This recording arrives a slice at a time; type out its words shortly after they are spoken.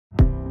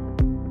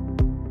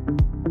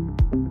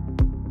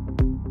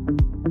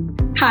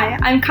Hi,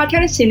 I'm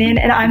Katarina Sunin,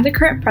 and I'm the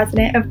current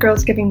president of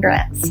Girls Giving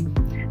Grants.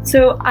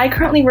 So I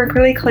currently work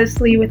really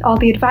closely with all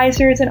the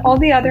advisors and all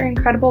the other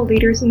incredible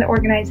leaders in the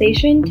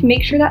organization to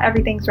make sure that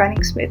everything's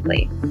running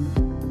smoothly.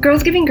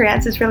 Girls Giving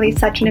Grants is really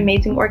such an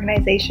amazing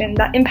organization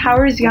that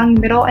empowers young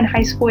middle and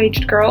high school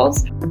aged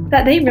girls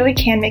that they really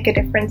can make a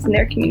difference in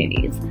their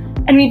communities.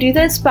 And we do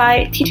this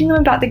by teaching them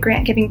about the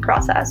grant giving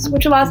process,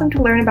 which allows them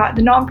to learn about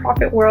the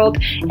nonprofit world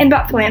and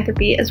about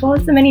philanthropy, as well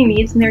as the many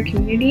needs in their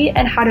community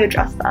and how to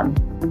address them.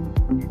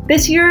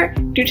 This year,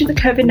 due to the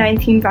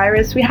COVID-19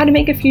 virus, we had to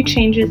make a few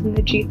changes in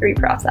the G3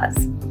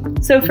 process.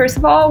 So first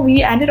of all,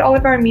 we ended all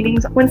of our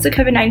meetings once the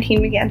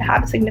COVID-19 began to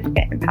have a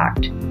significant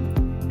impact.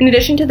 In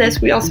addition to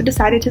this, we also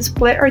decided to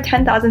split our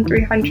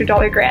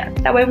 $10,300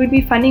 grant. That way we'd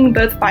be funding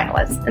both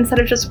finalists instead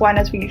of just one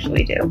as we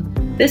usually do.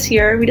 This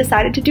year, we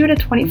decided to do it a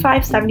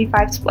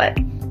 25-75 split.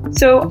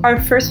 So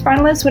our first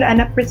finalist would end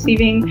up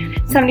receiving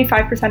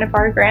 75% of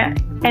our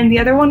grant, and the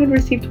other one would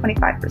receive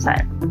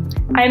 25%.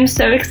 I am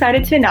so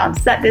excited to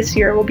announce that this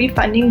year we'll be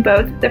funding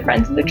both the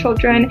Friends of the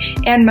Children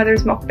and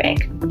Mother's Milk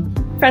Bank.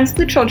 Friends of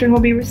the Children will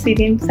be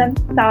receiving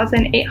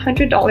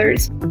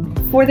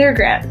 $7,800 for their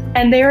grant,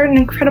 and they are an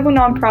incredible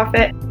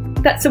nonprofit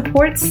that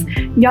supports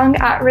young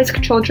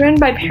at-risk children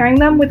by pairing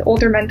them with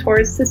older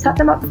mentors to set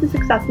them up for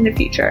success in the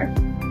future.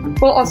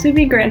 We'll also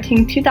be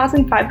granting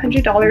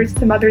 $2,500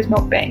 to Mother's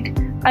Milk Bank,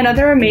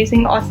 another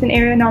amazing Austin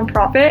area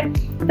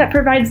nonprofit that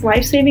provides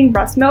life-saving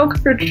breast milk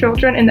for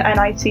children in the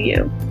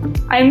NICU.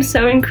 I am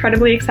so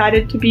incredibly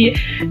excited to be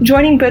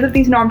joining both of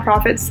these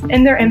nonprofits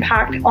in their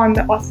impact on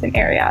the Austin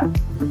area.